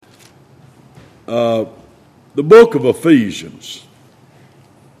The book of Ephesians.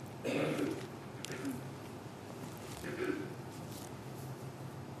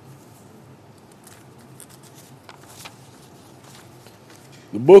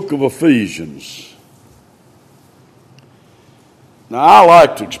 The book of Ephesians. Now, I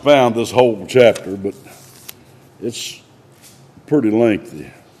like to expound this whole chapter, but it's pretty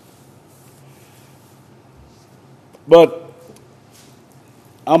lengthy. But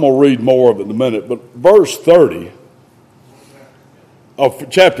I'm going to read more of it in a minute. But verse 30 of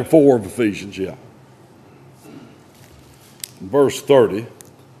chapter 4 of Ephesians, verse 30.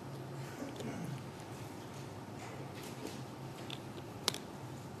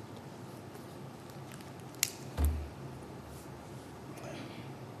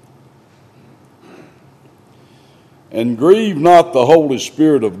 And grieve not the Holy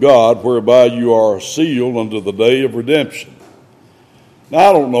Spirit of God, whereby you are sealed unto the day of redemption. Now,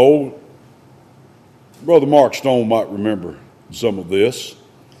 I don't know, Brother Mark Stone might remember some of this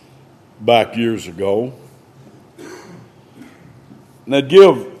back years ago. And they'd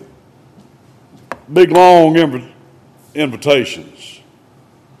give big, long invitations.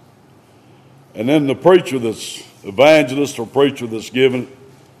 And then the preacher evangelist or preacher that's giving it,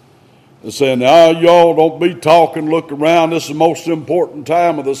 and saying, now y'all don't be talking, look around. This is the most important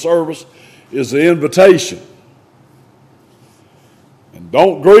time of the service, is the invitation. And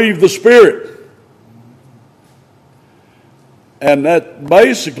don't grieve the Spirit. And that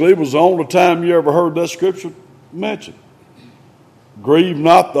basically was the only time you ever heard that scripture mentioned. Grieve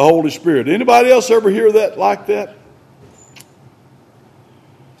not the Holy Spirit. Anybody else ever hear that like that?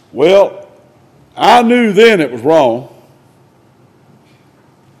 Well, I knew then it was wrong.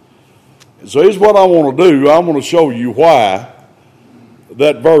 So here's what I want to do. I want to show you why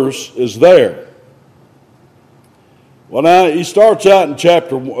that verse is there. Well, now, he starts out in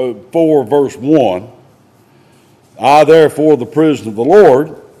chapter 4, verse 1. I, therefore, the prisoner of the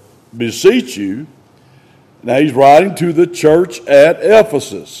Lord, beseech you. Now, he's writing to the church at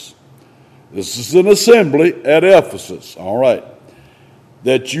Ephesus. This is an assembly at Ephesus. All right.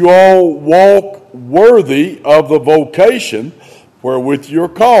 That you all walk worthy of the vocation wherewith you're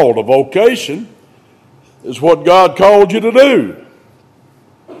called. A vocation is what God called you to do.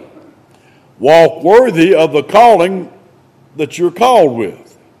 Walk worthy of the calling that you're called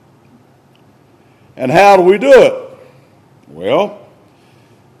with. And how do we do it? Well,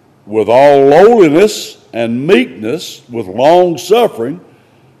 with all lowliness and meekness, with long suffering,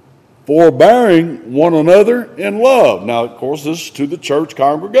 forbearing one another in love. Now, of course, this is to the church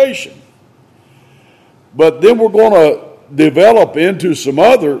congregation. But then we're going to develop into some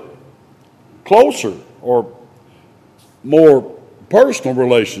other closer or more personal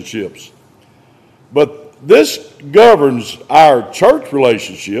relationships. But this governs our church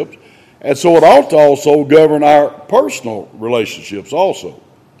relationships, and so it ought to also govern our personal relationships also.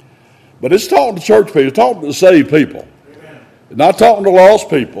 But it's talking to church people, it's talking to saved people. Amen. It's not talking to lost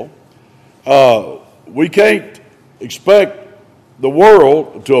people. We can't expect the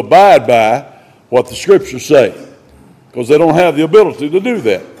world to abide by what the Scriptures say, because they don't have the ability to do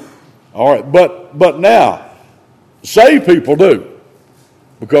that. All right, but now, saved people do,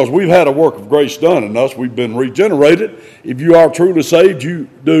 because we've had a work of grace done in us. We've been regenerated. If you are truly saved, you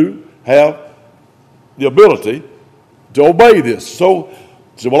do have the ability to obey this. So, you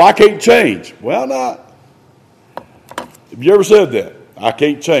say, well, I can't change. Well, not. Have you ever said that? I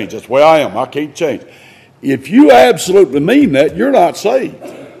can't change. That's the way I am. I can't change. If you absolutely mean that, you're not saved.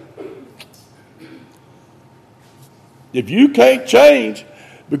 If you can't change,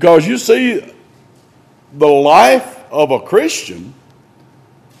 because you see, the life of a Christian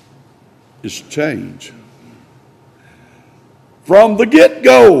is change. From the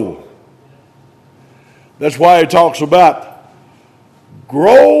get-go. That's why he talks about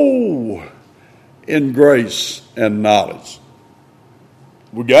grow in grace and knowledge.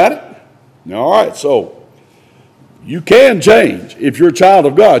 We got it? All right, so you can change. If you're a child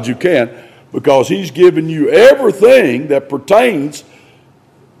of God, you can. Because he's given you everything that pertains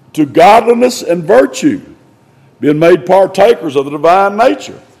to godliness and virtue, being made partakers of the divine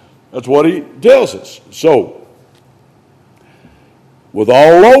nature. That's what he tells us. So, with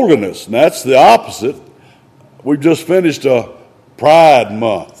all lowliness, and that's the opposite. We've just finished a Pride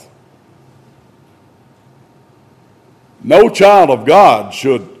Month. No child of God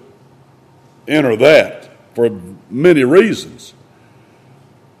should enter that for many reasons.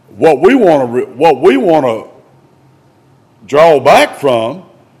 What we want to draw back from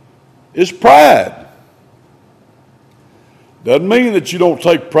is pride. Doesn't mean that you don't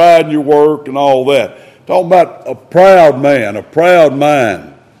take pride in your work and all that. Talking about a proud man, a proud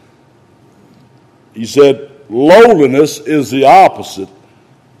mind. he said, lowliness is the opposite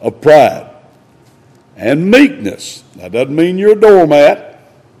of pride. And meekness. That doesn't mean you're a doormat.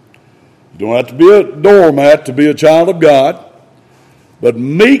 You don't have to be a doormat to be a child of God. But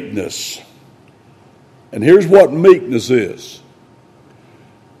meekness, and here's what meekness is.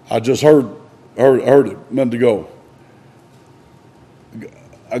 I just heard it a minute ago.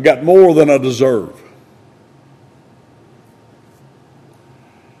 I got more than I deserve.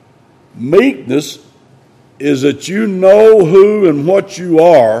 Meekness is that you know who and what you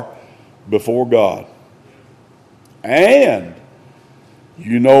are before God. And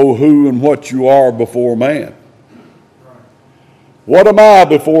you know who and what you are before man. What am I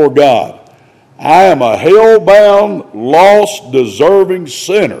before God? I am a hell-bound, lost, deserving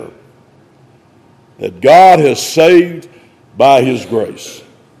sinner that God has saved by his grace.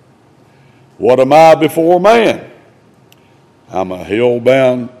 What am I before man? I'm a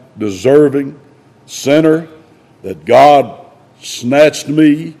hell-bound, deserving sinner that God snatched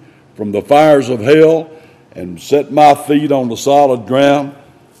me from the fires of hell and set my feet on the solid ground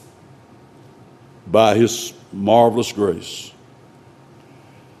by his marvelous grace.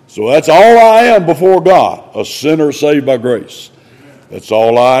 So that's all I am before God, a sinner saved by grace. That's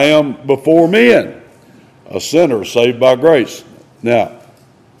all I am before men, a sinner saved by grace. Now,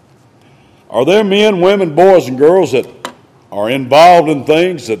 are there men, women, boys, and girls that are involved in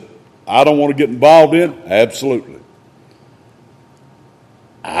things that I don't want to get involved in? Absolutely.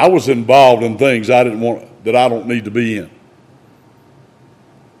 I was involved in things that I don't need to be in.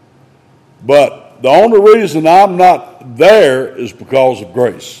 But the only reason I'm not there is because of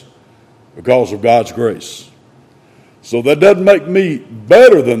grace, because of God's grace. So that doesn't make me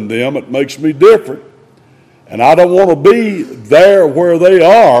better than them. It makes me different. And I don't want to be there where they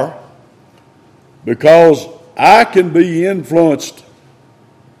are because I can be influenced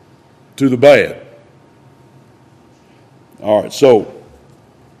to the bad. All right, so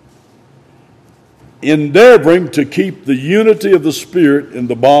endeavoring to keep the unity of the Spirit in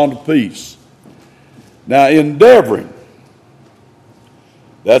the bond of peace. Now, endeavoring,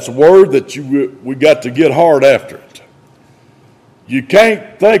 that's a word that we got to get hard after it. You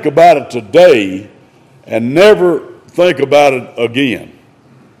can't think about it today and never think about it again.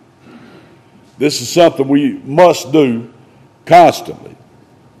 This is something we must do constantly.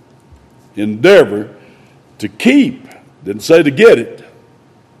 Endeavor to keep, didn't say to get it.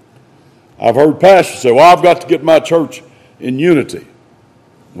 I've heard pastors say, well, I've got to get my church in unity.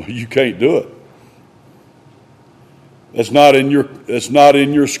 Well, you can't do it. It's not in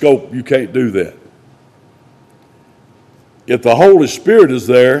your scope. You can't do that. If the Holy Spirit is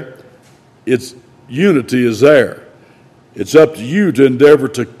there, its unity is there. It's up to you to endeavor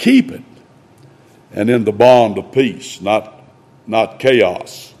to keep it and in the bond of peace, not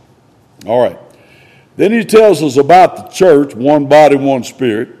chaos. All right. Then he tells us about the church, one body, one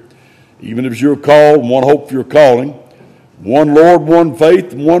spirit, even if you're called, one hope for your calling, one Lord, one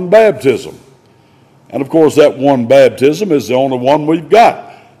faith, and one baptism. And of course, that one baptism is the only one we've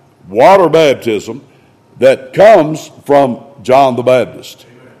got. Water baptism that comes from John the Baptist.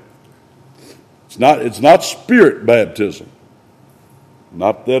 It's not spirit baptism.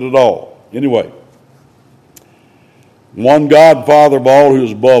 Not that at all. Anyway, one God, Father of all, who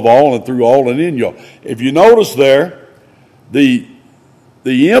is above all and through all and in you all. If you notice there, the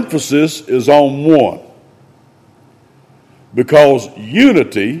emphasis is on one. Because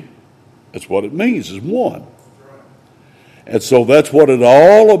unity, that's what it means, is one. And so that's what it's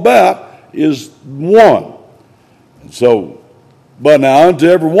all about, is one. And so, but now unto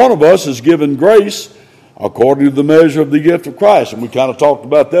every one of us is given grace according to the measure of the gift of Christ. And we kind of talked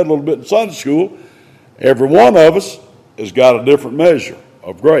about that a little bit in Sunday school. Every one of us has got a different measure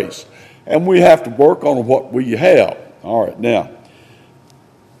of grace. And we have to work on what we have. All right, now,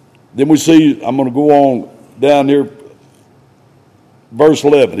 then we see, I'm going to go on down here, verse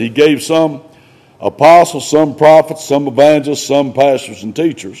 11. He gave some apostles, some prophets, some evangelists, some pastors and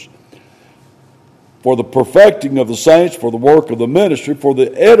teachers for the perfecting of the saints, for the work of the ministry, for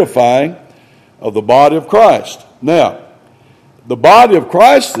the edifying of the body of Christ. Now, the body of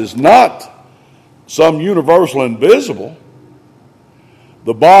Christ is not some universal invisible.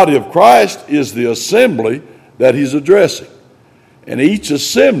 The body of Christ is the assembly that he's addressing. And each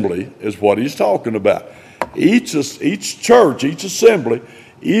assembly is what he's talking about. Each church, each assembly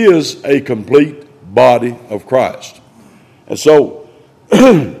is a complete body of Christ. And so,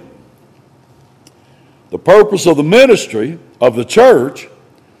 the purpose of the ministry of the church,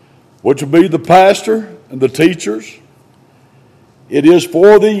 which would be the pastor and the teachers, it is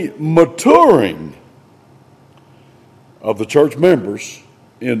for the maturing of the church members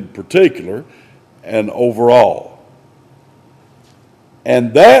in particular, and overall.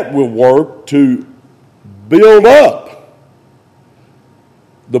 And that will work to build up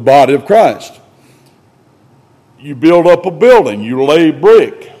the body of Christ. You build up a building, you lay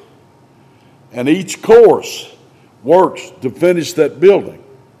brick, and each course works to finish that building.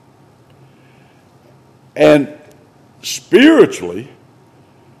 And spiritually,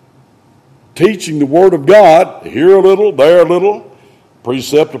 teaching the Word of God, here a little, there a little,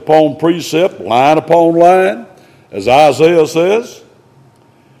 precept upon precept, line upon line, as Isaiah says,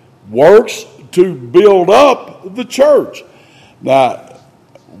 works to build up the church. Now,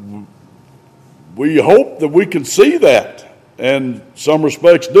 we hope that we can see that, and some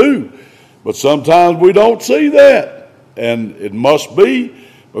respects do, but sometimes we don't see that. And it must be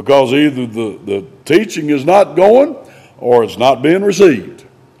because either the teaching is not going or it's not being received,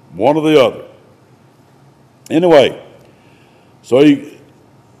 one or the other. Anyway, so he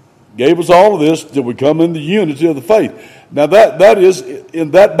gave us all of this till we come in the unity of the faith. Now that is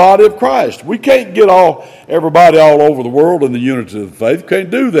in that body of Christ. We can't get everybody all over the world in the unity of the faith.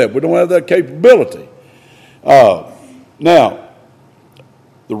 Can't do that. We don't have that capability. Now,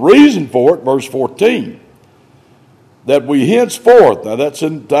 the reason for it, verse 14, that we henceforth, now that's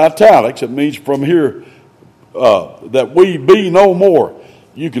in italics, it means from here, that we be no more.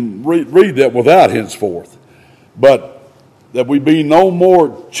 You can read that without henceforth. But that we be no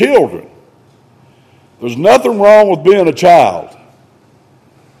more children. There's nothing wrong with being a child.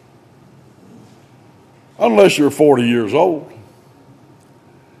 Unless you're 40 years old.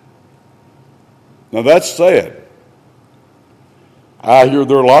 Now that's sad. I hear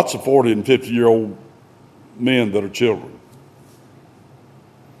there are lots of 40 and 50-year-old men that are children.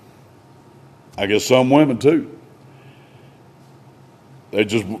 I guess some women too. They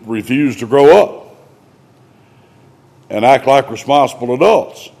just refuse to grow up and act like responsible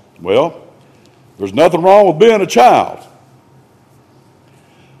adults. Well, there's nothing wrong with being a child.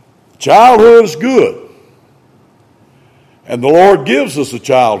 Childhood is good. And the Lord gives us a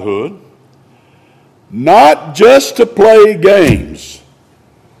childhood not just to play games.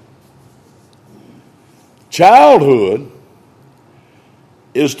 Childhood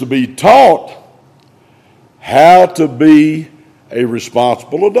is to be taught how to be a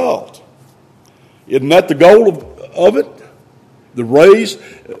responsible adult. Isn't that the goal of it? The raise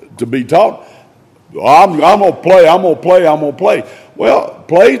to be taught. I'm going to play. Well,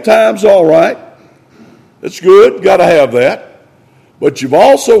 playtime's all right. It's good. Got to have that. But you've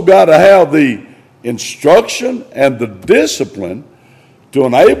also got to have the instruction and the discipline to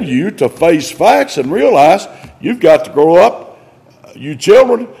enable you to face facts and realize you've got to grow up. You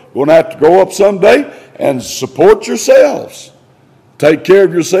children are going to have to grow up someday and support yourselves. Take care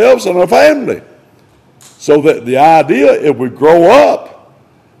of yourselves and a family. So that the idea, if we grow up,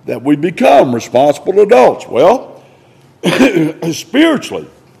 that we become responsible adults. Well, spiritually,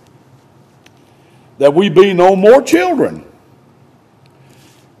 that we be no more children.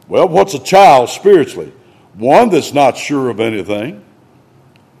 Well, what's a child spiritually? One that's not sure of anything,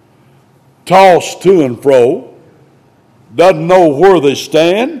 tossed to and fro, doesn't know where they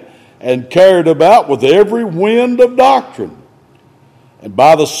stand, and carried about with every wind of doctrine, and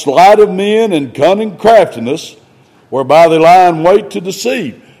by the sleight of men and cunning craftiness, whereby they lie in wait to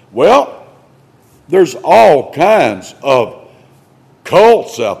deceive. Well, there's all kinds of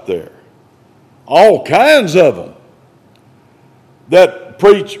cults out there, all kinds of them, that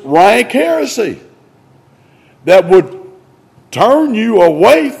preach rank heresy, that would turn you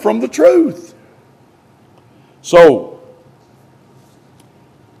away from the truth. So,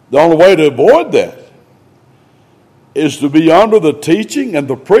 the only way to avoid that is to be under the teaching and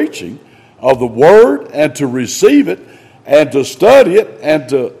the preaching of the Word and to receive it and to study it and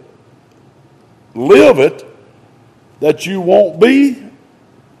to live it, that you won't be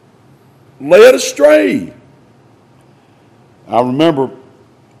led astray. I remember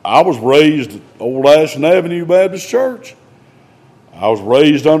I was raised at Old Ashland Avenue Baptist Church. I was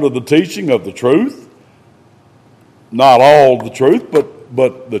raised under the teaching of the truth. Not all the truth,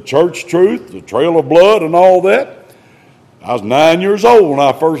 but the church truth, the trail of blood and all that. I was 9 years old when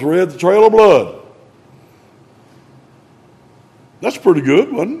I first read the Trail of Blood. That's pretty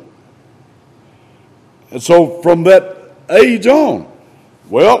good, wasn't it? And so from that age on,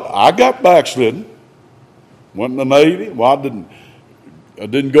 well, I got backslidden. Went in the Navy. Well, I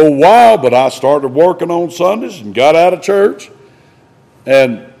didn't go wild, but I started working on Sundays and got out of church.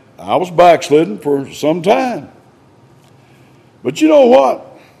 And I was backslidden for some time. But you know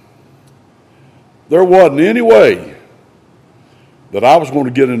what? There wasn't any way that I was going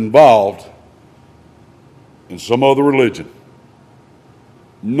to get involved in some other religion.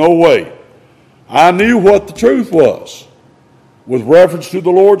 No way. I knew what the truth was with reference to the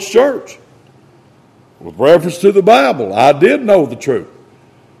Lord's church, with reference to the Bible. I did know the truth.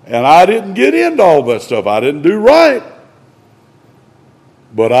 And I didn't get into all that stuff. I didn't do right.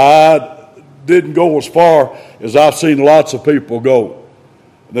 But I didn't go as far as I've seen lots of people go.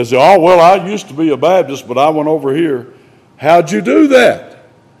 And they say, oh, well, I used to be a Baptist, but I went over here. How'd you do that?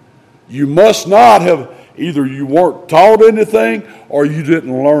 You must not have, either you weren't taught anything or you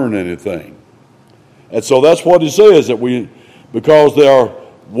didn't learn anything. And so that's what he says, that because they are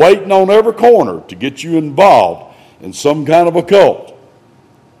waiting on every corner to get you involved in some kind of a cult.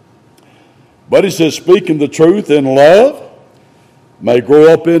 But he says, speaking the truth in love, may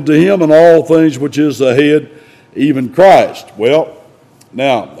grow up into him in all things which is the head, even Christ. Well,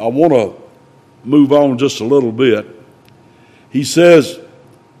 now, I want to move on just a little bit. He says,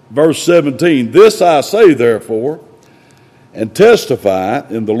 verse 17, this I say therefore, and testify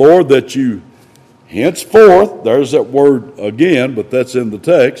in the Lord that you henceforth, there's that word again, but that's in the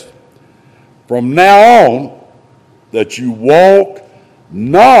text, from now on, that you walk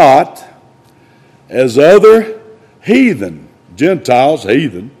not as other heathen, Gentiles,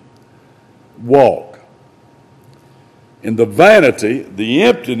 heathen, walk in the vanity, the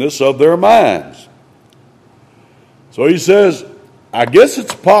emptiness of their minds. So he says, I guess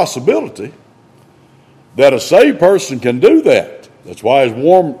it's a possibility that a saved person can do that. That's why he's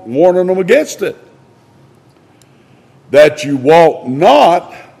warning them against it. That you walk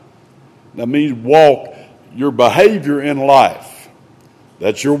not, that means walk your behavior in life.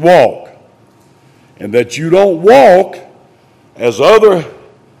 That's your walk. And that you don't walk as other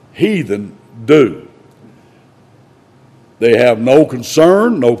heathen do. They have no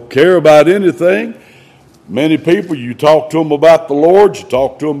concern, no care about anything. Many people, you talk to them about the Lord, you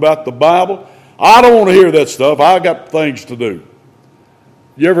talk to them about the Bible. I don't want to hear that stuff. I got things to do.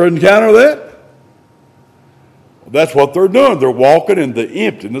 You ever encounter that? Well, that's what they're doing. They're walking in the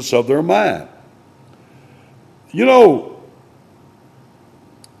emptiness of their mind. You know,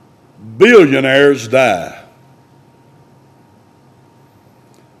 billionaires die.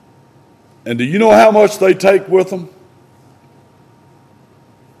 And do you know how much they take with them?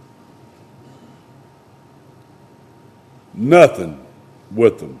 Nothing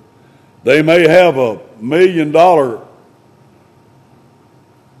with them. They may have $1 million,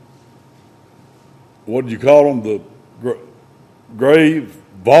 what do you call them, the grave,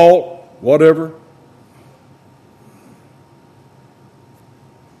 vault, whatever.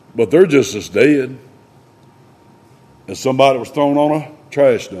 But they're just as dead as somebody was thrown on a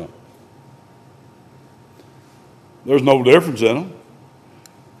trash dump. There's no difference in them.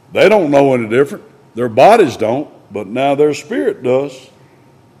 They don't know any different. Their bodies don't, but now their spirit does.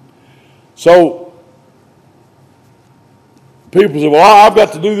 So people say, well, I've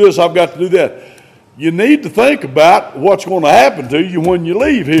got to do this, I've got to do that. You need to think about what's going to happen to you when you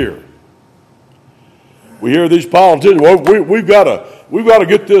leave here. We hear these politicians, well, we've got to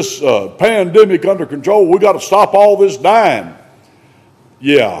get this pandemic under control. We've got to stop all this dying.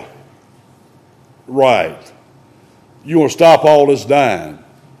 Yeah, right. You want to stop all this dying.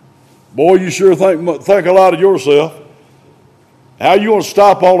 Boy, you sure think a lot of yourself. How you want to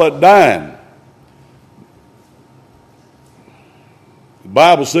stop all that dying? The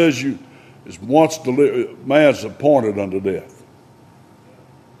Bible says man's appointed unto death.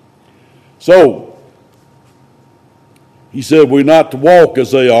 So, he said we're not to walk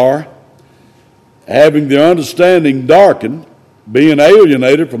as they are, having their understanding darkened, being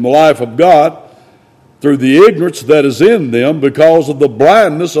alienated from the life of God through the ignorance that is in them because of the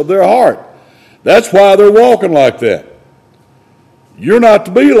blindness of their heart. That's why they're walking like that. You're not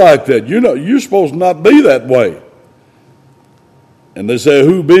to be like that. You're supposed to not be that way. And they say,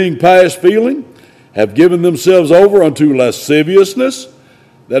 who being past feeling have given themselves over unto lasciviousness.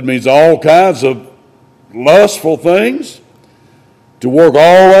 That means all kinds of lustful things, to work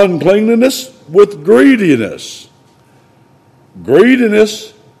all uncleanness with greediness.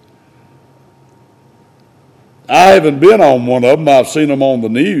 Greediness. I haven't been on one of them. I've seen them on the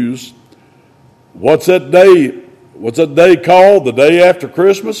news. What's that day called? The day after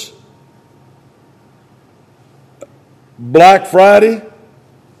Christmas? Black Friday.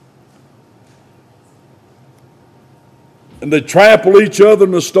 And they trample each other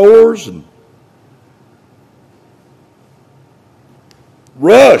in the stores and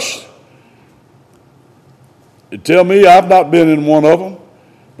rush. You tell me, I've not been in one of them,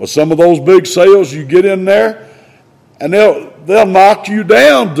 but some of those big sales, you get in there and they'll knock you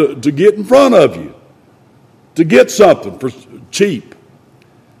down to get in front of you, to get something for cheap.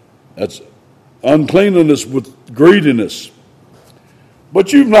 That's uncleanness with greediness.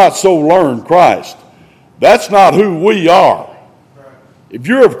 but you've not so learned Christ. That's not who we are. If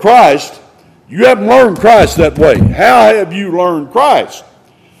you're of Christ, you haven't learned Christ that way. How have you learned Christ?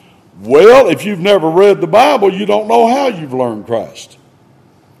 Well, if you've never read the Bible, you don't know how you've learned Christ.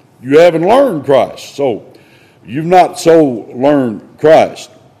 You haven't learned Christ. So you've not so learned Christ.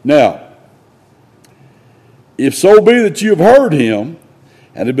 Now, if so be that you have heard him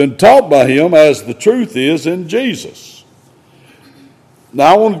and have been taught by him as the truth is in Jesus.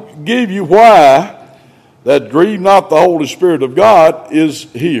 Now I want to give you why that grieve not the Holy Spirit of God is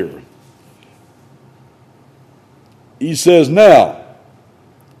here. He says, now,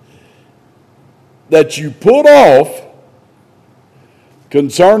 that you put off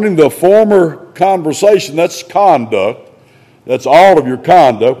concerning the former conversation, that's conduct, that's all of your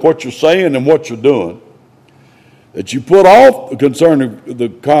conduct, what you're saying and what you're doing, that you put off concerning the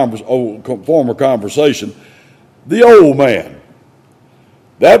former conversation, the old man.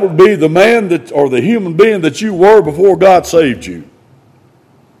 That would be the man that, or the human being that you were before God saved you.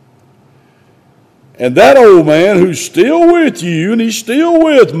 And that old man who's still with you, and he's still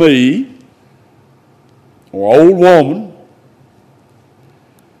with me, or old woman,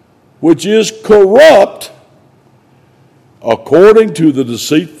 which is corrupt according to the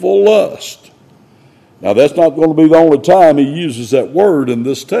deceitful lust. Now, that's not going to be the only time he uses that word in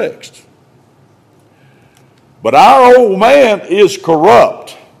this text. But our old man is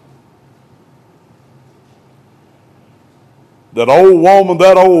corrupt. That old woman,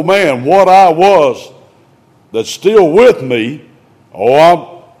 that old man, what I was that's still with me,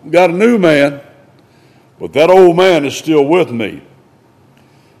 I've got a new man, but that old man is still with me.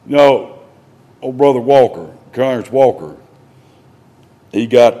 You know, old brother Walker, Clarence Walker, he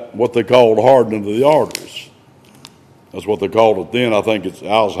got what they called hardening of the arteries. That's what they called it then. I think it's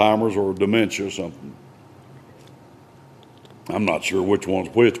Alzheimer's or dementia or something. I'm not sure which one's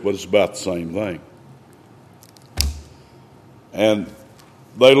which, but it's about the same thing. And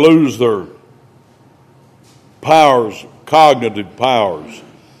they lose their powers, cognitive powers,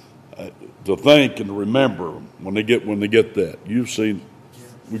 to think and to remember when they get that. You've seen,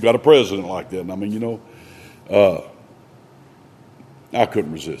 we've got a president like that. And I mean, you know, I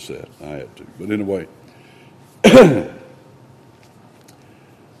couldn't resist that. I had to. But anyway,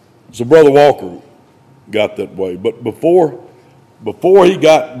 so Brother Walker got that way. But before he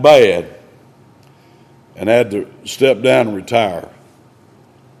got bad and had to step down and retire,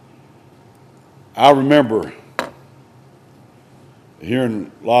 I remember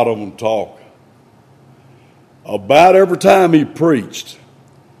hearing a lot of them talk. About every time he preached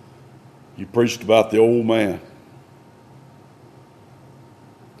about the old man.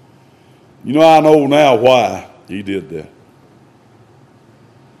 You know, I know now why he did that.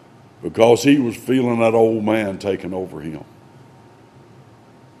 Because he was feeling that old man taking over him.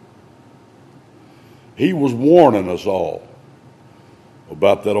 He was warning us all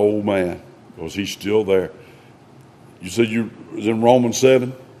about that old man, because he's still there. You said you was in Romans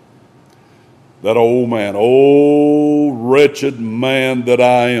 7? That old man, oh wretched man that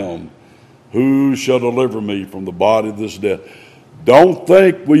I am, who shall deliver me from the body of this death? Don't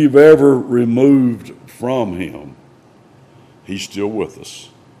think we've ever removed from him. He's still with us.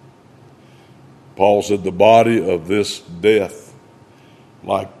 Paul said the body of this death,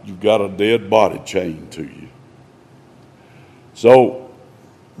 like you've got a dead body chained to you. So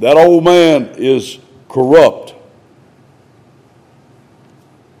that old man is corrupt.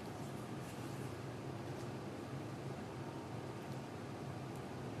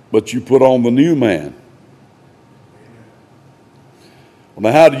 But you put on the new man. Well,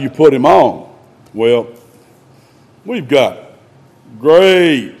 now how do you put him on? Well, we've got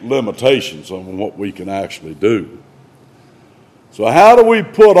great limitations on what we can actually do. So how do we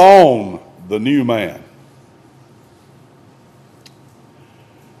put on the new man?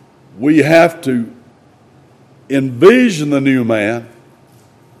 We have to envision the new man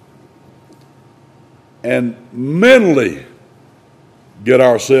and mentally get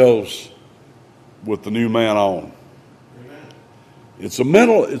ourselves with the new man on. Amen. It's a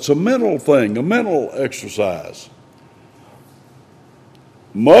mental thing, a mental exercise.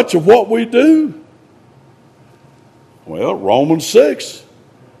 Much of what we do, well, Romans 6,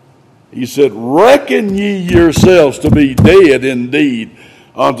 he said, reckon ye yourselves to be dead indeed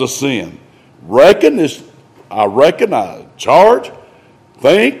unto sin. I charge,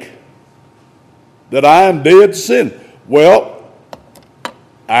 think that I am dead to sin. Well,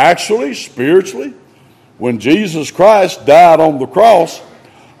 actually, spiritually, when Jesus Christ died on the cross,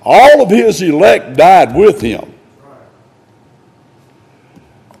 all of his elect died with him.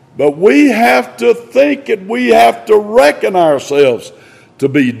 But we have to think and we have to reckon ourselves to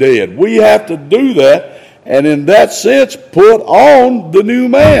be dead. We have to do that, and in that sense, put on the new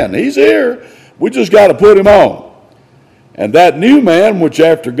man. He's here. We just got to put him on. And that new man, which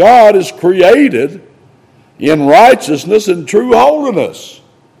after God is created in righteousness and true holiness.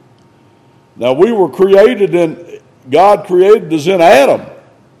 Now, we were God created us in Adam.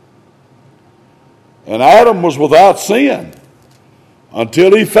 And Adam was without sin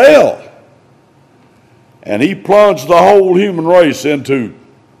until he fell. And he plunged the whole human race into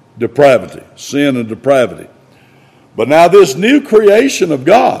depravity, sin and depravity. But now this new creation of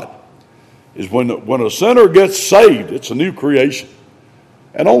God is when a sinner gets saved, it's a new creation.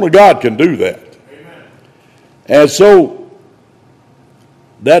 And only God can do that. Amen. And so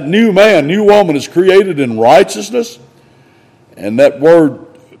that new man, new woman is created in righteousness. And that word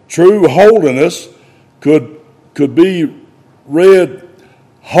true holiness could be read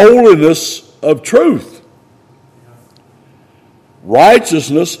holiness of truth.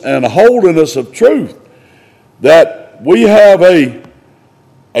 Righteousness and holiness of truth. That we have a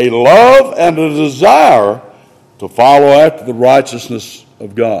love and a desire to follow after the righteousness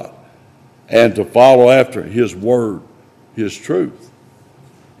of God and to follow after His word, His truth.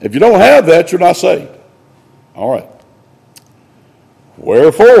 If you don't have that, you're not saved. All right.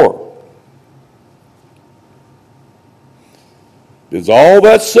 Wherefore, is all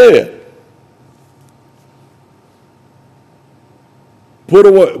that said,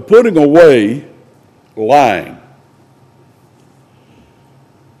 putting away lying.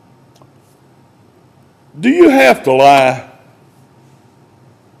 Do you have to lie?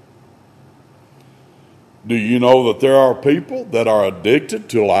 Do you know that there are people that are addicted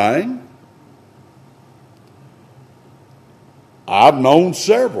to lying? I've known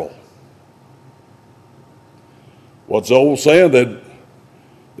several. What's the old saying?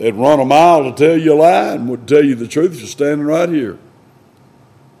 They'd run a mile to tell you a lie and would tell you the truth. You're standing right here.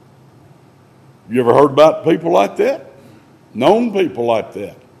 You ever heard about people like that? Known people like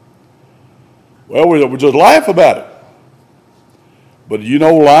that? Well, we just laugh about it. But you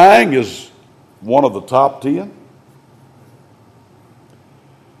know lying is one of the top 10?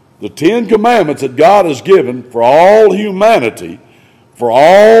 The 10 commandments that God has given for all humanity, for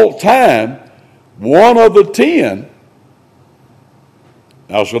all time, one of the 10,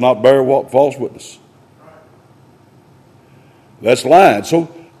 thou shalt not bear false witness. That's lying.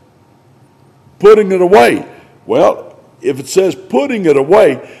 So, putting it away. Well, if it says putting it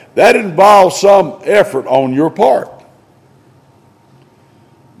away, that involves some effort on your part.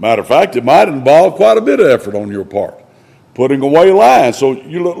 Matter of fact, it might involve quite a bit of effort on your part. Putting away lying. So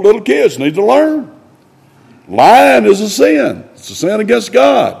you little kids need to learn. Lying is a sin. It's a sin against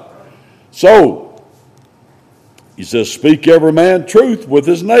God. So, he says, speak every man truth with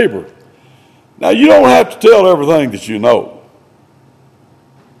his neighbor. Now, you don't have to tell everything that you know.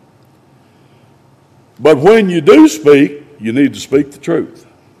 But when you do speak, you need to speak the truth.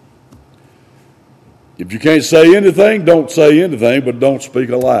 If you can't say anything, don't say anything, but don't speak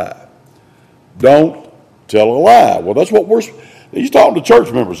a lie. Don't tell a lie. Well, that's what he's talking to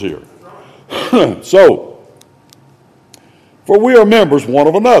church members here. So, for we are members one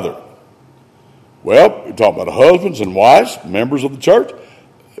of another. Well, we're talking about husbands and wives, members of the church.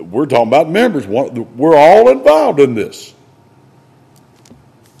 We're talking about members. We're all involved in this.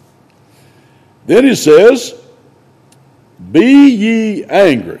 Then he says, be ye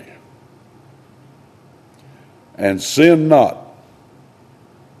angry, and sin not.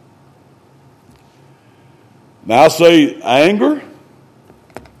 Now I say anger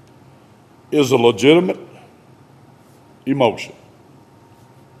is a legitimate emotion.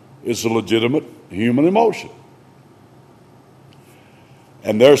 It's a legitimate human emotion.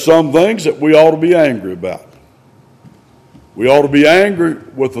 And there are some things that we ought to be angry about. We ought to be angry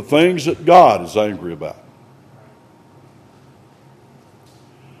with the things that God is angry about.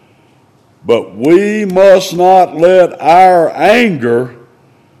 But we must not let our anger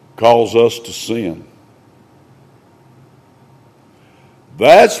cause us to sin.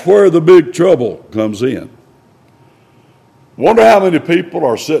 That's where the big trouble comes in. Wonder how many people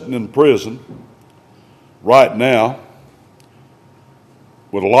are sitting in prison right now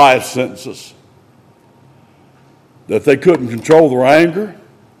with life sentences that they couldn't control their anger.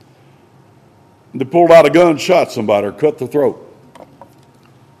 And they pulled out a gun, shot somebody, or cut their throat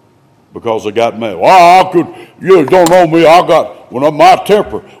because they got mad. Well, you don't know me. My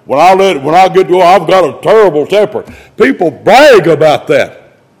temper. When I get to, I've got a terrible temper. People brag about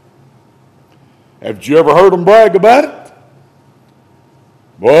that. Have you ever heard them brag about it?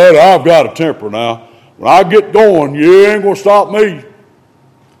 But I've got a temper now. When I get going, you ain't going to stop me.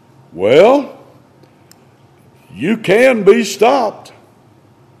 Well, you can be stopped.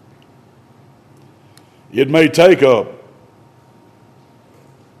 It may take a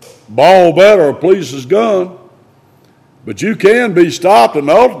ball bat or a police's gun, but you can be stopped, and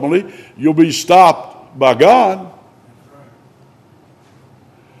ultimately you'll be stopped by God.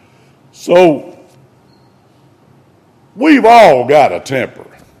 So we've all got a temper.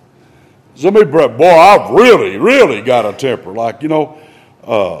 Some people, boy, I've really got a temper. Like,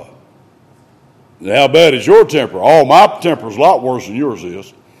 how bad is your temper? Oh, my temper's a lot worse than yours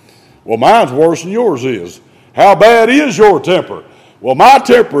is. Well, mine's worse than yours is. How bad is your temper? Well, my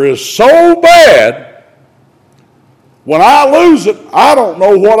temper is so bad, when I lose it, I don't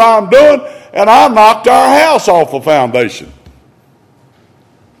know what I'm doing, and I knocked our house off the foundation.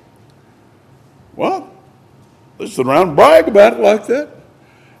 Well, they sit around and brag about it like that,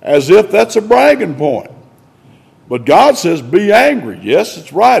 as if that's a bragging point. But God says, be angry. Yes,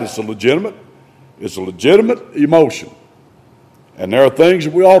 it's right. It's a legitimate emotion. And there are things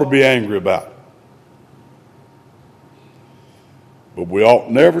that we ought to be angry about. But we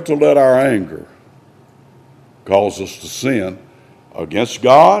ought never to let our anger cause us to sin against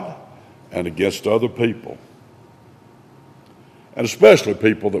God and against other people. And especially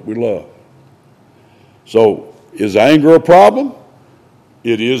people that we love. So, is anger a problem?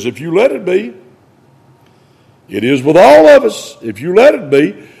 It is if you let it be. It is with all of us if you let it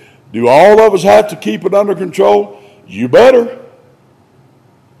be. Do all of us have to keep it under control? You better.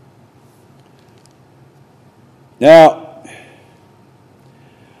 Now,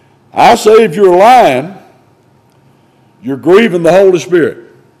 I say if you're lying, you're grieving the Holy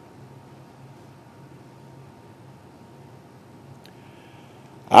Spirit.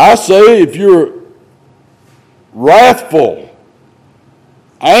 I say if you're wrathful,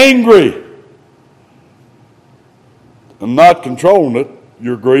 angry, and not controlling it,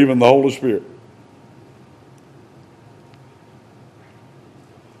 you're grieving the Holy Spirit.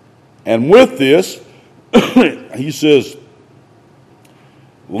 And with this, he says,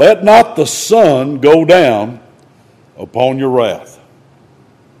 let not the sun go down upon your wrath.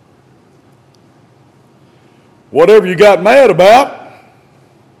 Whatever you got mad about,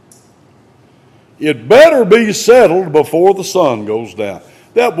 it better be settled before the sun goes down.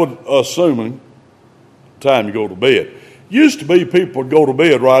 That would, assuming time you go to bed. Used to be people would go to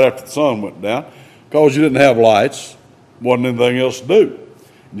bed right after the sun went down because you didn't have lights, wasn't anything else to do.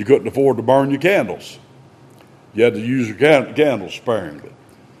 And you couldn't afford to burn your candles. You had to use your candles sparingly.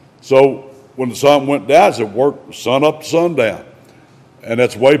 So when the sun went down, it said work sun up to sundown. And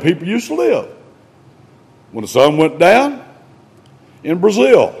that's the way people used to live. When the sun went down, in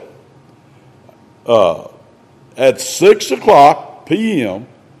Brazil, at 6 o'clock p.m.,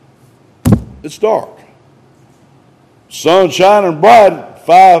 it's dark. Sun shining bright at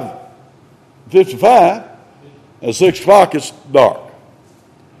 5:55. At 6 o'clock, it's dark.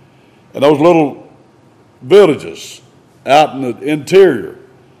 And those little villages out in the interior,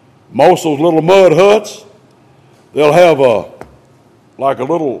 most of those little mud huts, they'll have a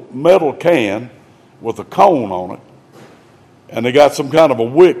little metal can with a cone on it, and they got some kind of a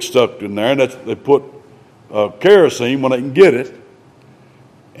wick stuck in there, and they put kerosene when they can get it.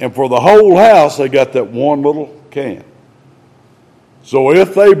 And for the whole house, they got that one little can. So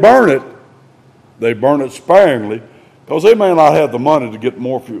if they burn it sparingly, because they may not have the money to get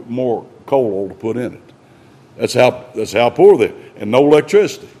more coal oil to put in it. That's how poor they are, and no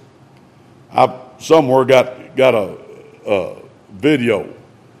electricity. I somewhere got a video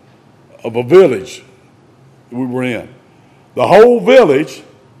of a village we were in. The whole village,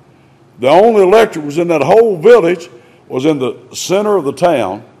 the only electric was in that whole village was in the center of the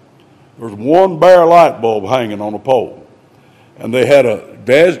town. There was one bare light bulb hanging on a pole. And they had a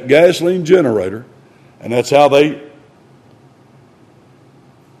gasoline generator, and that's how they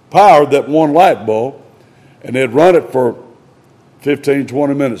powered that one light bulb, and they'd run it for 15,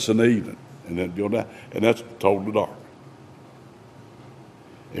 20 minutes in the evening, and then go down, and that's totally dark.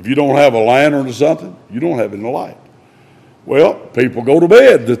 If you don't have a lantern or something, you don't have any light. Well, people go to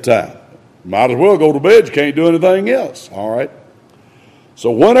bed at the time. Might as well go to bed. You can't do anything else. All right.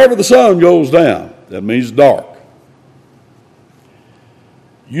 So whenever the sun goes down, that means dark.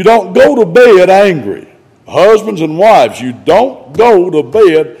 You don't go to bed angry. Husbands and wives, you don't go to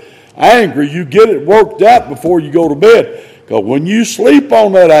bed angry. You get it worked out before you go to bed. Because when you sleep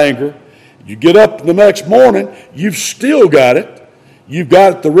on that anger, you get up the next morning, you've still got it. You've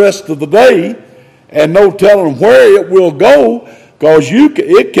got it the rest of the day, and no telling where it will go, because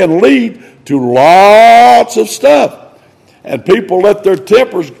it can lead to lots of stuff. And people let their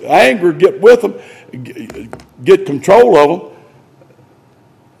tempers, anger get with them, get control of them.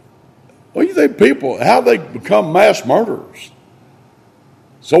 What do you think how they become mass murderers?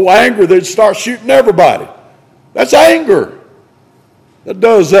 So angry they'd start shooting everybody. That's anger that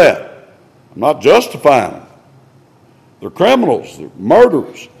does that. I'm not justifying them. They're criminals. They're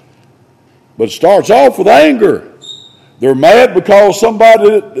murderers. But it starts off with anger. They're mad because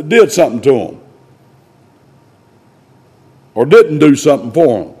somebody did something to them. Or didn't do something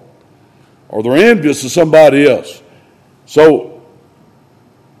for them. Or they're envious of somebody else. So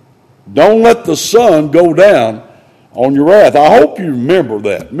don't let the sun go down on your wrath. I hope you remember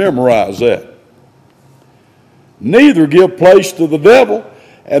that. Memorize that. Neither give place to the devil.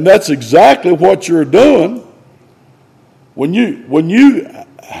 And that's exactly what you're doing. When you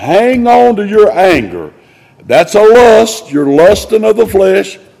hang on to your anger, that's a lust. You're lusting of the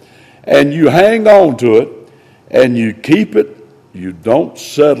flesh. And you hang on to it. And you keep it. You don't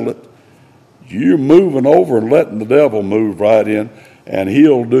settle it. You're moving over and letting the devil move right in. And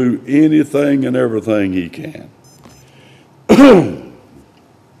he'll do anything and everything he can.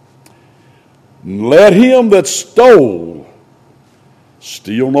 Let him that stole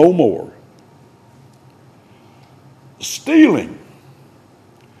steal no more. Stealing.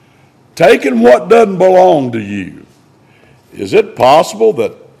 Taking what doesn't belong to you. Is it possible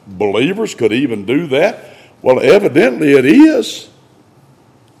that believers could even do that? Well, evidently it is.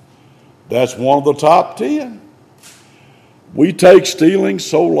 That's one of the top 10. We take stealing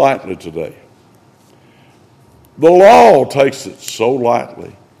so lightly today. The law takes it so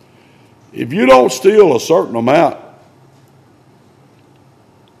lightly. If you don't steal a certain amount,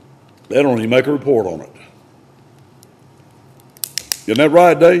 they don't even make a report on it. Isn't that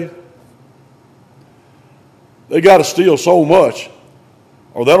right, Dave? They got to steal so much,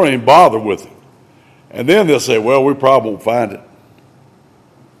 or they don't even bother with it. And then they'll say, well, we probably won't find it.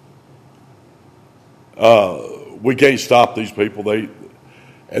 We can't stop these people.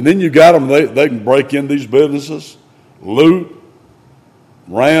 And then you got them, they can break in these businesses, loot,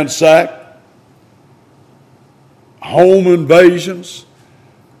 ransack, home invasions.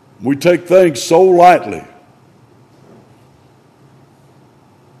 We take things so lightly.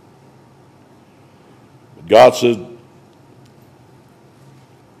 God said,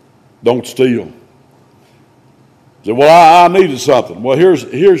 don't steal. Say, well, I needed something. Well,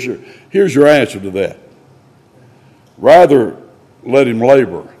 here's your answer to that. Rather, let him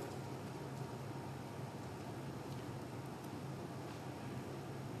labor.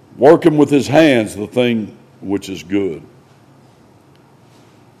 Working with his hands the thing which is good.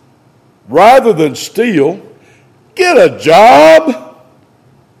 Rather than steal, get a job.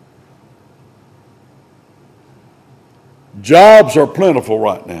 Jobs are plentiful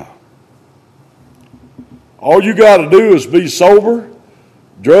right now. All you got to do is be sober,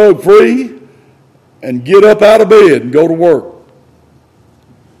 drug-free, and get up out of bed and go to work.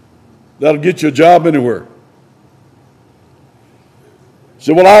 That'll get you a job anywhere.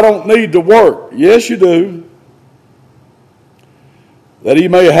 So, well, I don't need to work. Yes, you do. That he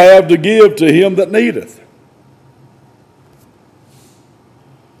may have to give to him that needeth.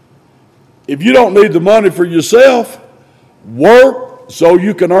 If you don't need the money for yourself, work so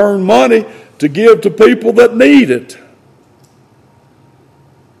you can earn money to give to people that need it.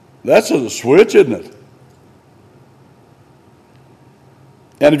 That's a switch, isn't it?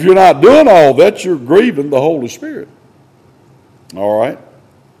 And if you're not doing all that, you're grieving the Holy Spirit. All right?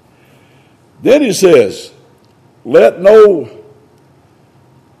 Then he says, let no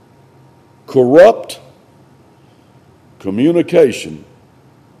corrupt communication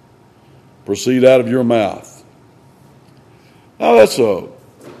proceed out of your mouth. Now that's a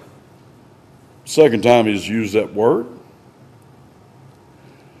second time he's used that word.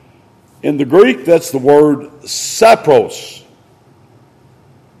 In the Greek, that's the word sapros.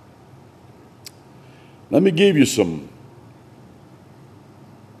 Let me give you some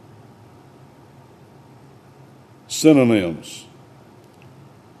synonyms.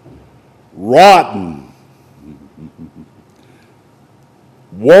 Rotten,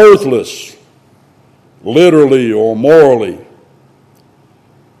 worthless, literally or morally,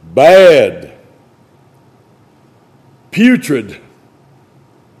 bad, putrid,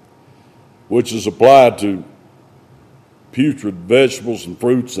 which is applied to putrid vegetables and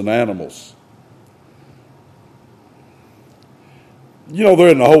fruits and animals. You know, there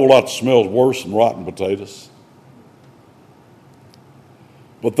isn't a whole lot that smells worse than rotten potatoes.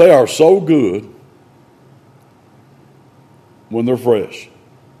 But they are so good when they're fresh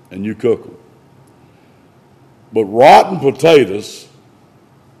and you cook them. But rotten potatoes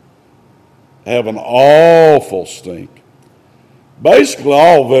have an awful stink. Basically,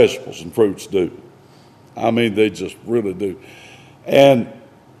 all vegetables and fruits do. I mean, they just really do. And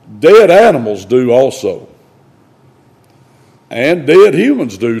dead animals do also. And dead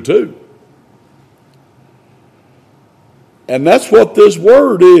humans do too. And that's what this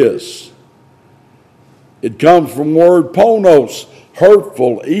word is. It comes from the word ponos,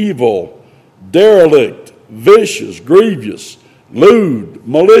 hurtful, evil, derelict, vicious, grievous, lewd,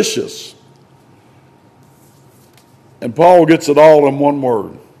 malicious. And Paul gets it all in one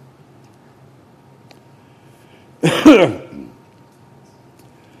word.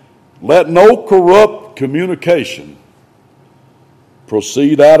 Let no corrupt communication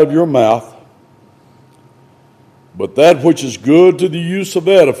proceed out of your mouth, but that which is good to the use of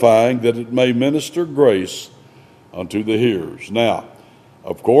edifying, that it may minister grace unto the hearers. Now,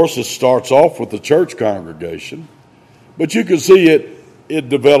 of course, it starts off with the church congregation, but you can see it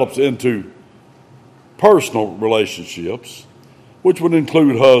develops into personal relationships, which would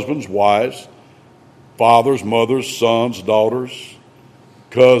include husbands, wives, fathers, mothers, sons, daughters,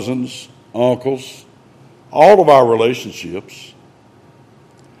 cousins, uncles, all of our relationships,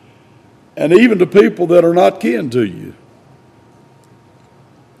 and even to people that are not kin to you.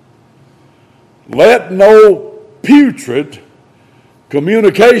 Let no putrid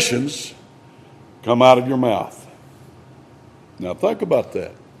communications come out of your mouth. Now think about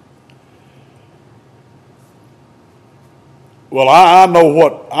that. Well, I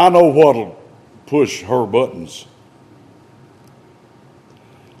know what'll push her buttons.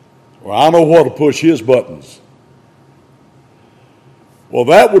 Or I know what'll push his buttons. Well,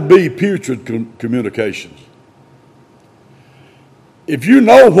 that would be putrid communications. If you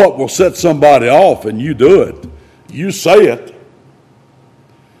know what will set somebody off and you do it, you say it,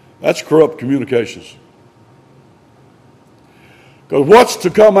 that's corrupt communications. Because what's to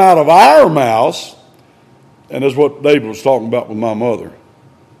come out of our mouths, and that's what David was talking about with my mother,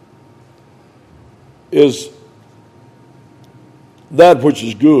 is that which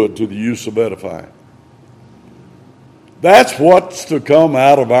is good to the use of edifying. That's what's to come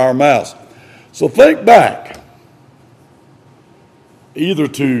out of our mouths. So think back, either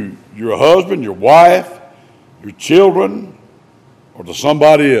to your husband, your wife, your children, or to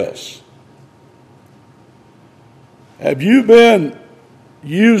somebody else. Have you been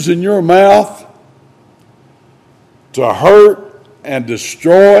using your mouth to hurt and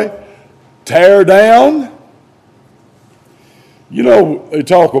destroy, tear down? You know, they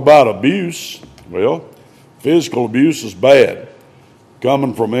talk about abuse. Well, physical abuse is bad,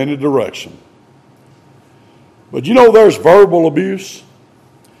 coming from any direction. But you know there's verbal abuse,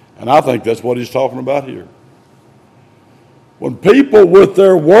 and I think that's what he's talking about here. When people with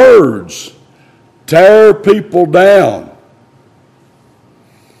their words tear people down,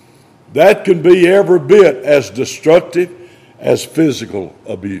 that can be every bit as destructive as physical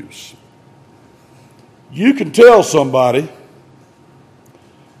abuse. You can tell somebody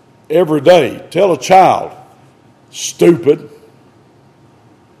every day, tell a child, stupid.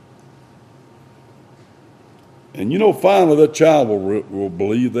 And you know, finally that child will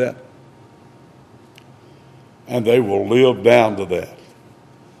believe that. And they will live down to that.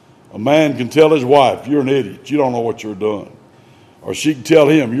 A man can tell his wife, you're an idiot, you don't know what you're doing. Or she can tell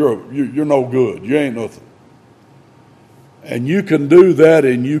him, you're no good, you ain't nothing. And you can do that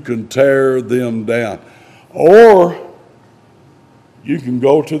and you can tear them down. Or you can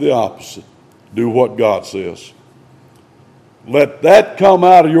go to the opposite. Do what God says. Let that come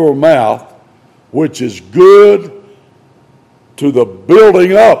out of your mouth, which is good to the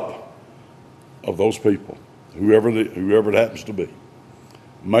building up of those people, whoever it happens to be.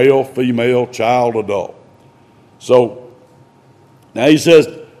 Male, female, child, adult. So, now he says,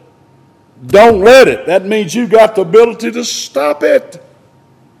 don't let it. That means you've got the ability to stop it.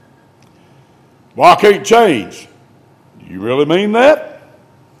 Well, I can't change. Do you really mean that?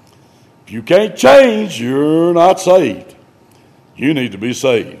 If you can't change, you're not saved. You need to be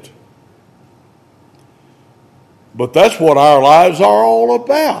saved. But that's what our lives are all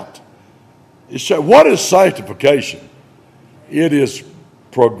about. What is sanctification? It is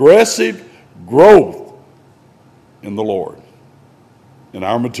progressive growth in the Lord, in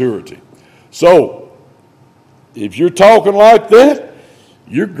our maturity. So, if you're talking like that,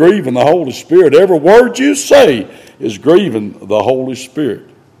 you're grieving the Holy Spirit. Every word you say is grieving the Holy Spirit.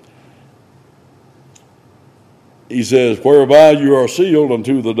 He says, whereby you are sealed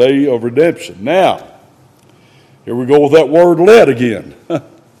unto the day of redemption. Now, here we go with that word let again.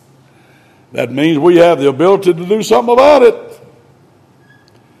 That means we have the ability to do something about it.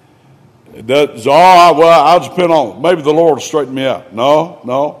 That's, I'll just depend on, maybe the Lord will straighten me out.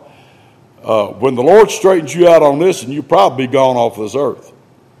 No. When the Lord straightens you out on this, and you'll probably be gone off this earth.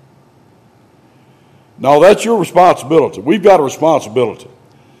 No, that's your responsibility. We've got a responsibility.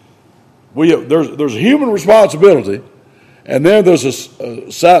 There's a human responsibility, And then there's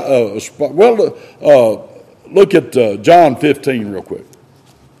look at John 15 real quick.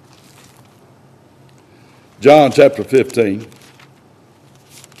 John chapter 15.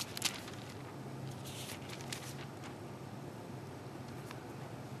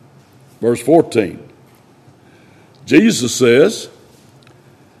 Verse 14. Jesus says,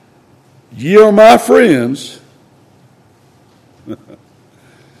 "Ye are my friends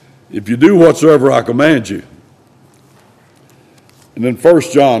if you do whatsoever I command you." And then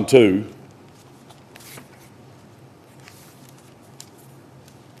 1 John 2.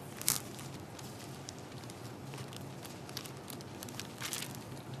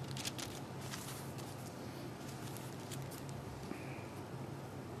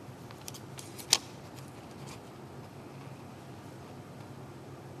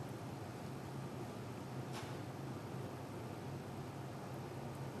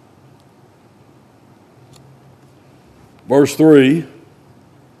 Verse 3,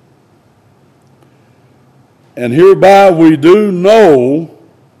 "And hereby we do know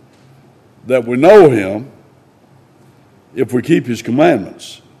that we know him, if we keep his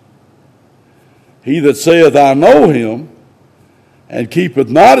commandments. He that saith, I know him, and keepeth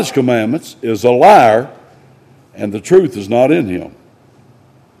not his commandments, is a liar, and the truth is not in him.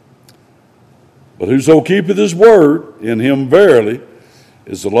 But whoso keepeth his word, in him verily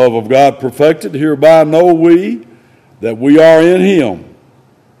is the love of God perfected. Hereby know we that we are in him.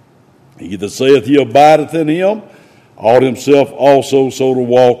 He that saith he abideth in him, ought himself also so to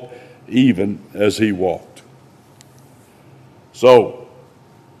walk, even as he walked." So,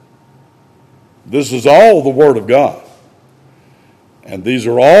 this is all the Word of God. And these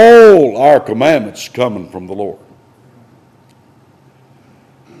are all our commandments coming from the Lord.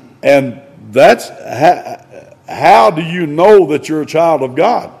 And that's how do you know that you're a child of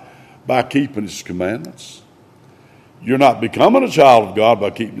God? By keeping his commandments. You're not becoming a child of God by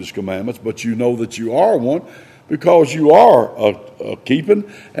keeping his commandments, but you know that you are one because you are keeping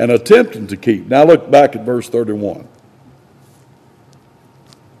and attempting to keep. Now look back at verse 31.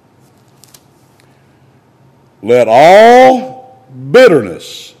 "Let all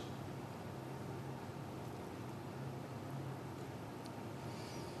bitterness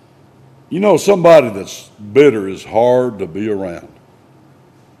You know, somebody that's bitter is hard to be around.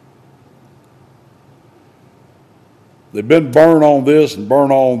 They've been burned on this and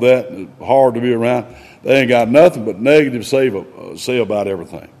burned on that, and it's hard to be around. They ain't got nothing but negative say about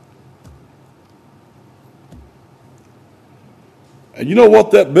everything. And you know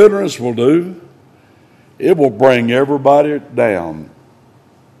what that bitterness will do? It will bring everybody down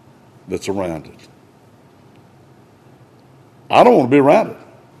that's around it. I don't want to be around it.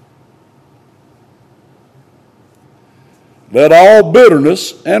 Let all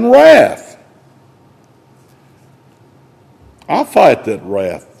bitterness and wrath. I fight that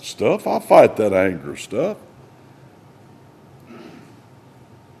wrath stuff. I fight that anger stuff.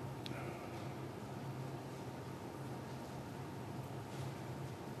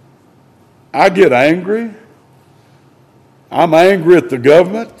 I get angry. I'm angry at the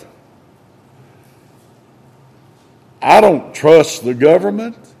government. I don't trust the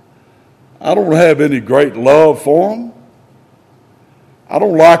government. I don't have any great love for them. I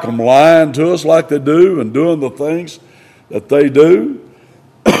don't like them lying to us like they do and doing the things that they do.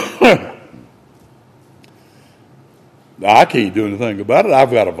 I can't do anything about it.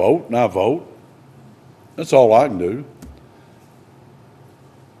 I've got to vote, and I vote. That's all I can do.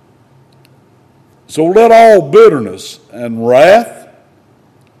 So let all bitterness and wrath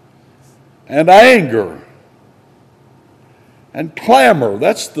and anger and clamor,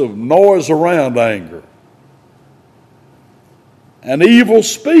 that's the noise around anger, and evil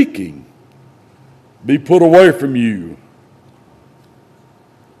speaking be put away from you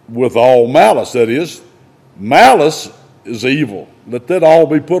with all malice. That is, malice is evil. Let that all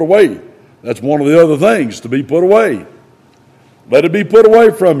be put away. That's one of the other things to be put away. Let it be put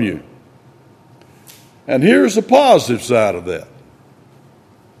away from you. And here's the positive side of that.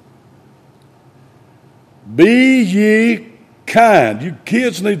 Be ye kind. You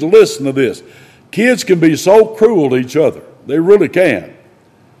kids need to listen to this. Kids can be so cruel to each other. They really can.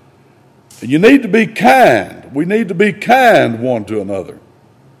 And you need to be kind. We need to be kind one to another.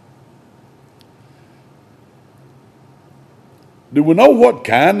 Do we know what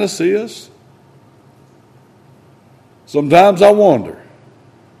kindness is? Sometimes I wonder.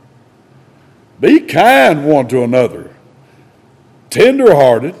 Be kind one to another,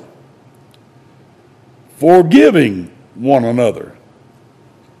 tender-hearted, forgiving one another.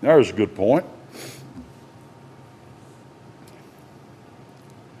 There's a good point.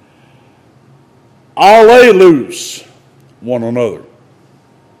 Allelus, one another.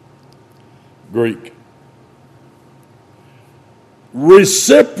 Greek.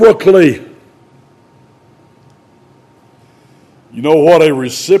 Reciprocally. You know what a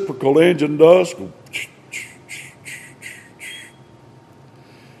reciprocal engine does?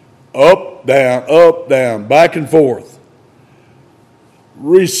 Up, down, back and forth.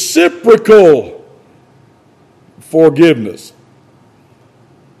 Reciprocal forgiveness.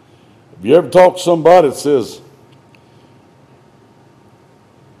 Have you ever talked to somebody that says,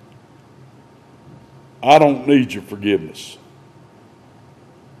 I don't need your forgiveness.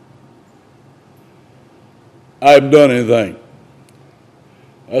 I haven't done anything.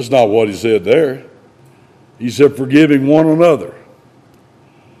 That's not what he said there. He said forgiving one another.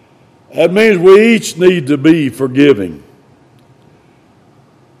 That means we each need to be forgiving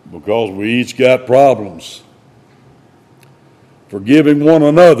because we each got problems. Forgiving one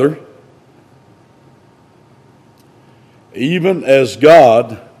another, even as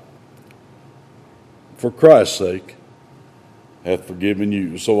God, for Christ's sake, hath forgiven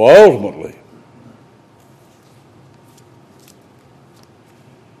you. So ultimately,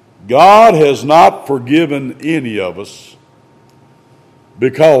 God has not forgiven any of us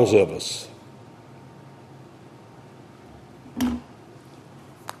because of us.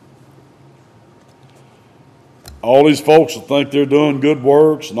 All these folks that think they're doing good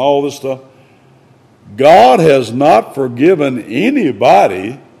works and all this stuff, God has not forgiven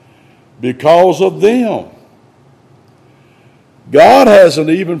anybody because of them. God hasn't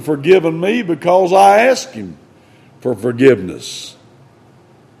even forgiven me because I asked Him for forgiveness.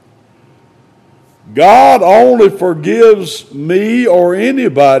 God only forgives me or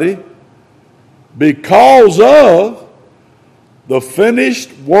anybody because of the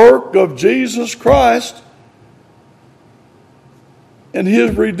finished work of Jesus Christ and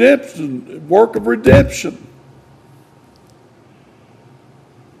His redemption, work of redemption.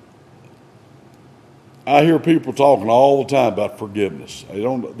 I hear people talking all the time about forgiveness. They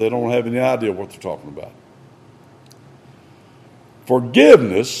don't have any idea what they're talking about.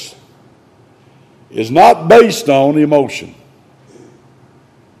 Forgiveness is not based on emotion.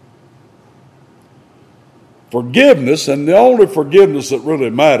 Forgiveness, and the only forgiveness that really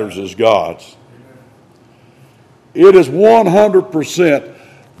matters is God's. It is 100%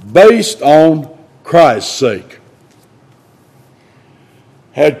 based on Christ's sake.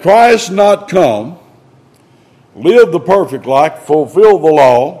 Had Christ not come, lived the perfect life, fulfilled the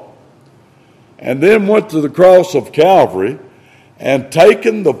law, and then went to the cross of Calvary and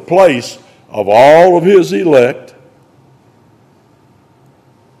taken the place of all of His elect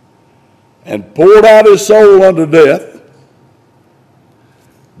and poured out His soul unto death,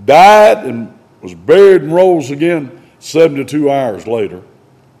 died and was buried and rose again 72 hours later.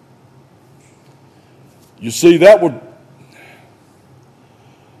 You see, that would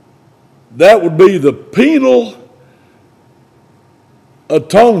be the penal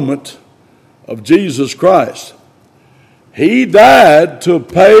atonement of Jesus Christ. He died to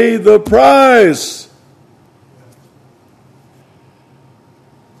pay the price.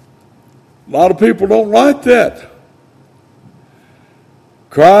 A lot of people don't like that.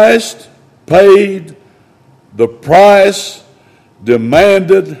 Christ paid the price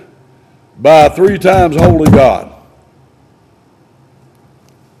demanded by a 3 times holy God.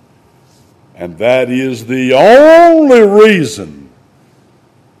 And that is the only reason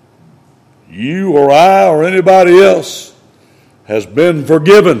you or I or anybody else has been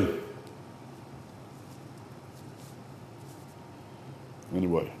forgiven.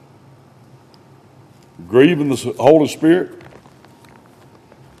 Anyway, grieving the Holy Spirit,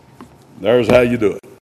 there's how you do it.